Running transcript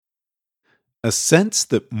A sense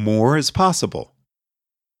that more is possible.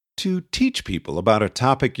 To teach people about a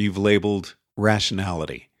topic you've labeled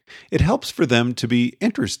rationality, it helps for them to be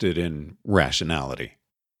interested in rationality.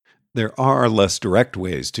 There are less direct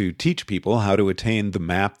ways to teach people how to attain the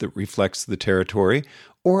map that reflects the territory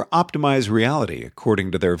or optimize reality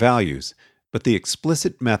according to their values, but the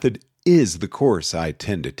explicit method is the course I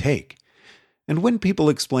tend to take. And when people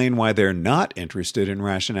explain why they're not interested in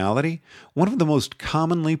rationality, one of the most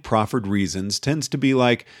commonly proffered reasons tends to be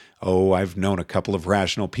like, oh, I've known a couple of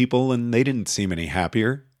rational people and they didn't seem any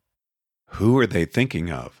happier. Who are they thinking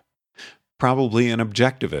of? Probably an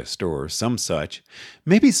objectivist or some such.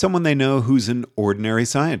 Maybe someone they know who's an ordinary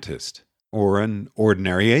scientist or an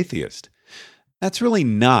ordinary atheist. That's really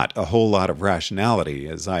not a whole lot of rationality,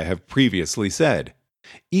 as I have previously said.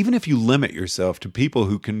 Even if you limit yourself to people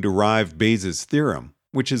who can derive Bayes' theorem,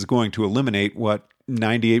 which is going to eliminate,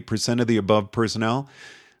 98% of the above personnel,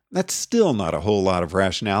 that's still not a whole lot of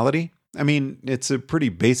rationality. I mean, it's a pretty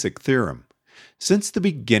basic theorem. Since the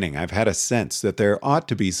beginning, I've had a sense that there ought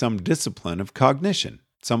to be some discipline of cognition,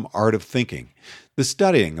 some art of thinking, the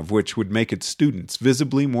studying of which would make its students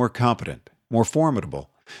visibly more competent, more formidable,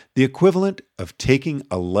 the equivalent of taking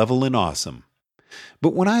a level in awesome.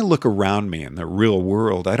 But when I look around me in the real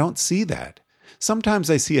world, I don't see that. Sometimes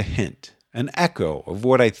I see a hint, an echo of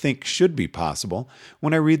what I think should be possible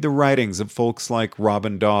when I read the writings of folks like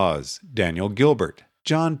Robin Dawes, Daniel Gilbert,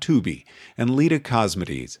 John Tooby, and Leda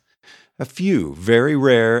Cosmides, a few very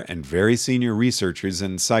rare and very senior researchers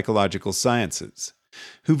in psychological sciences,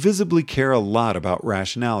 who visibly care a lot about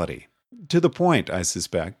rationality, to the point, I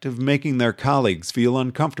suspect, of making their colleagues feel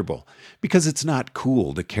uncomfortable, because it's not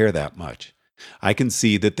cool to care that much. I can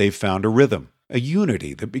see that they've found a rhythm, a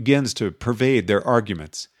unity that begins to pervade their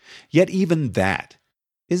arguments. Yet even that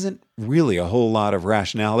isn't really a whole lot of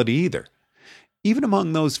rationality either. Even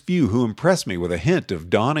among those few who impress me with a hint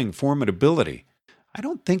of dawning formidability, I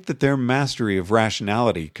don't think that their mastery of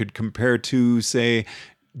rationality could compare to, say,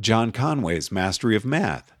 John Conway's mastery of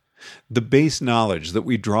math. The base knowledge that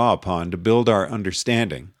we draw upon to build our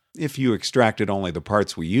understanding, if you extracted only the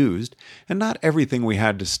parts we used, and not everything we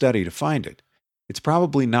had to study to find it. It's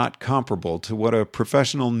probably not comparable to what a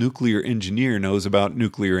professional nuclear engineer knows about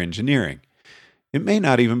nuclear engineering. It may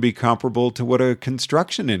not even be comparable to what a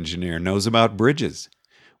construction engineer knows about bridges.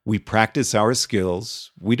 We practice our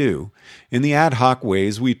skills, we do, in the ad hoc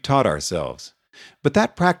ways we taught ourselves. But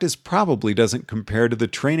that practice probably doesn't compare to the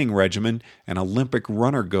training regimen an Olympic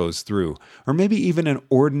runner goes through, or maybe even an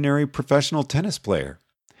ordinary professional tennis player.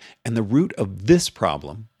 And the root of this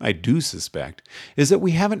problem, I do suspect, is that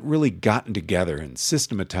we haven't really gotten together and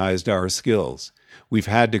systematized our skills. We've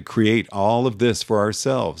had to create all of this for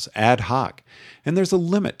ourselves, ad hoc, and there's a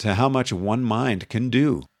limit to how much one mind can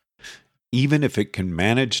do, even if it can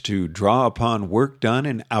manage to draw upon work done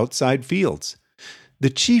in outside fields. The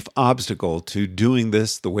chief obstacle to doing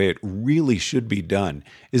this the way it really should be done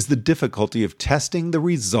is the difficulty of testing the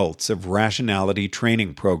results of rationality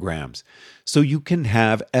training programs, so you can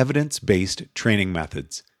have evidence-based training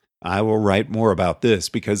methods. I will write more about this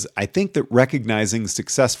because I think that recognizing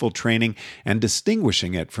successful training and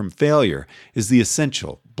distinguishing it from failure is the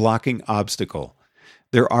essential blocking obstacle.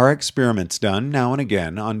 There are experiments done now and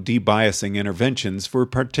again on debiasing interventions for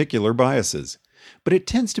particular biases, but it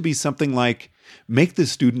tends to be something like, make the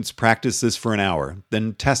students practice this for an hour,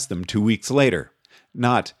 then test them 2 weeks later.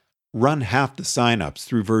 Not, run half the sign-ups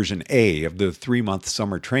through version A of the 3-month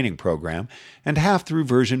summer training program and half through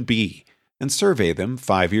version B, and survey them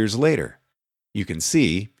 5 years later. You can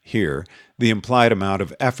see, here, the implied amount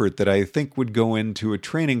of effort that I think would go into a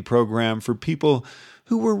training program for people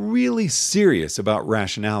who were really serious about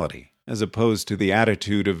rationality, as opposed to the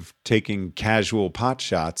attitude of taking casual pot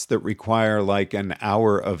shots that require like an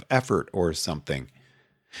hour of effort or something.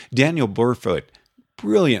 Daniel Burfoot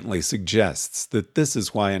brilliantly suggests that this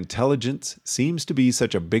is why intelligence seems to be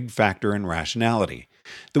such a big factor in rationality,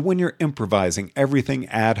 that when you're improvising everything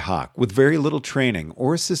ad hoc with very little training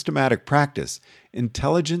or systematic practice,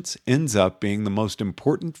 intelligence ends up being the most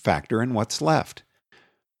important factor in what's left.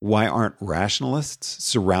 Why aren't rationalists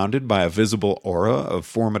surrounded by a visible aura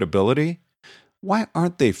of formidability? Why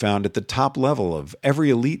aren't they found at the top level of every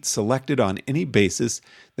elite selected on any basis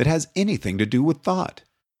that has anything to do with thought?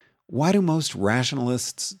 Why do most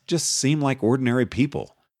rationalists just seem like ordinary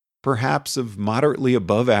people, perhaps of moderately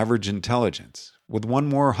above average intelligence, with one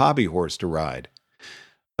more hobby horse to ride?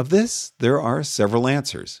 Of this, there are several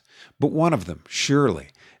answers, but one of them, surely,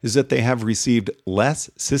 is that they have received less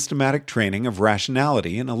systematic training of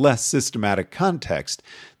rationality in a less systematic context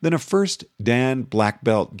than a first Dan black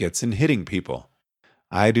belt gets in hitting people.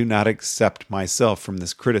 I do not accept myself from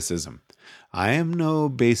this criticism. I am no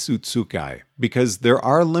Beisutsukai because there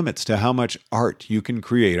are limits to how much art you can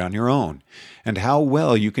create on your own, and how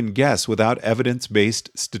well you can guess without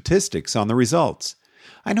evidence-based statistics on the results.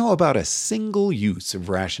 I know about a single use of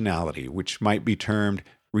rationality, which might be termed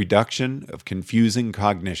reduction of confusing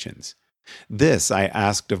cognitions. This I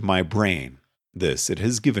asked of my brain. This it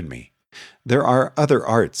has given me. There are other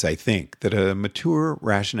arts, I think, that a mature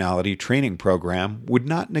rationality training program would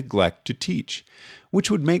not neglect to teach,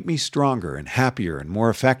 which would make me stronger and happier and more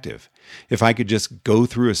effective if I could just go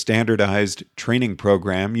through a standardized training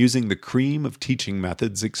program using the cream of teaching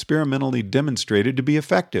methods experimentally demonstrated to be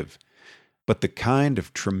effective. But the kind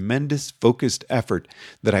of tremendous focused effort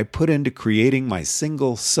that I put into creating my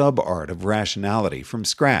single sub-art of rationality from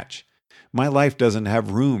scratch, my life doesn't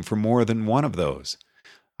have room for more than one of those.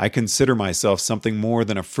 I consider myself something more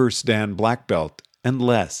than a first dan black belt, and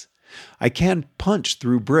less. I can punch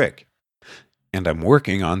through brick, and I'm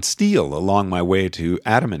working on steel along my way to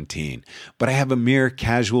adamantine, but I have a mere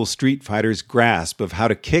casual street fighter's grasp of how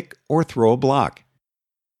to kick or throw a block.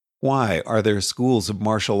 Why are there schools of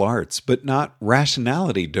martial arts but not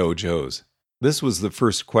rationality dojos? This was the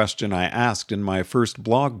first question I asked in my first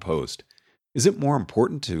blog post. Is it more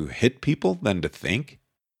important to hit people than to think?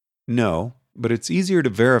 No, but it's easier to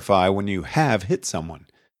verify when you have hit someone.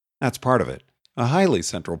 That's part of it, a highly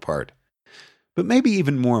central part. But maybe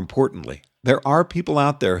even more importantly, there are people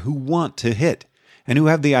out there who want to hit, and who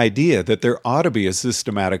have the idea that there ought to be a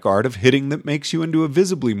systematic art of hitting that makes you into a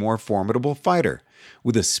visibly more formidable fighter,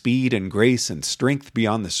 with a speed and grace and strength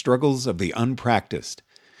beyond the struggles of the unpracticed.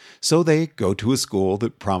 So they go to a school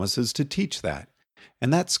that promises to teach that.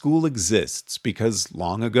 And that school exists because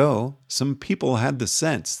long ago, some people had the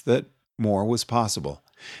sense that more was possible.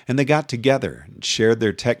 And they got together and shared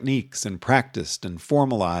their techniques and practiced and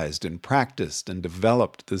formalized and practiced and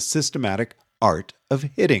developed the systematic art of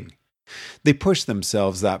hitting. They pushed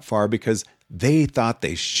themselves that far because they thought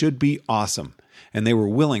they should be awesome, and they were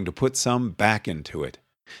willing to put some back into it.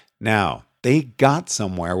 Now, they got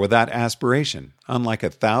somewhere with that aspiration, unlike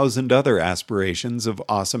 1,000 other aspirations of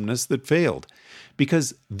awesomeness that failed,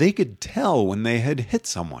 because they could tell when they had hit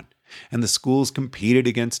someone, and the schools competed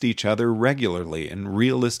against each other regularly in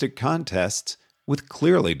realistic contests with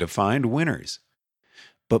clearly defined winners.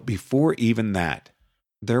 But before even that,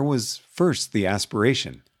 there was first the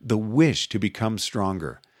aspiration, the wish to become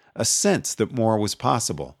stronger, a sense that more was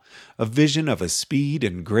possible, a vision of a speed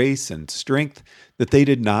and grace and strength that they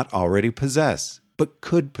did not already possess, but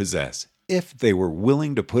could possess if they were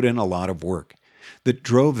willing to put in a lot of work, that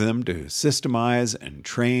drove them to systemize and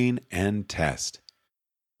train and test.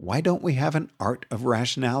 Why don't we have an art of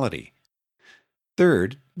rationality?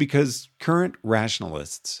 Third, because current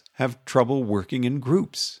rationalists have trouble working in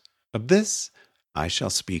groups. Of this, I shall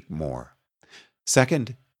speak more.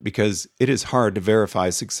 Second, because it is hard to verify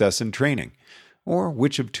success in training, or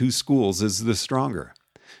which of two schools is the stronger.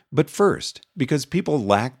 But first, because people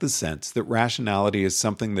lack the sense that rationality is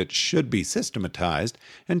something that should be systematized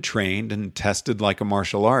and trained and tested like a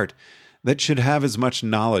martial art, that should have as much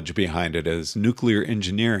knowledge behind it as nuclear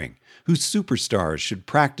engineering, whose superstars should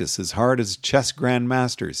practice as hard as chess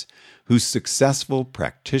grandmasters, whose successful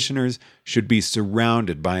practitioners should be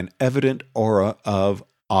surrounded by an evident aura of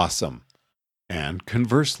awesome. And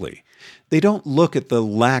conversely, they don't look at the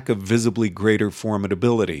lack of visibly greater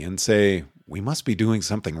formidability and say, we must be doing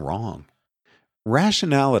something wrong.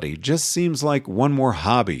 Rationality just seems like one more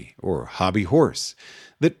hobby or hobby horse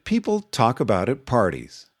that people talk about at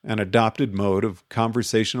parties, an adopted mode of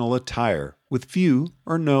conversational attire with few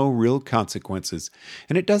or no real consequences,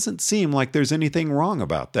 and it doesn't seem like there's anything wrong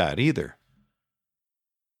about that either.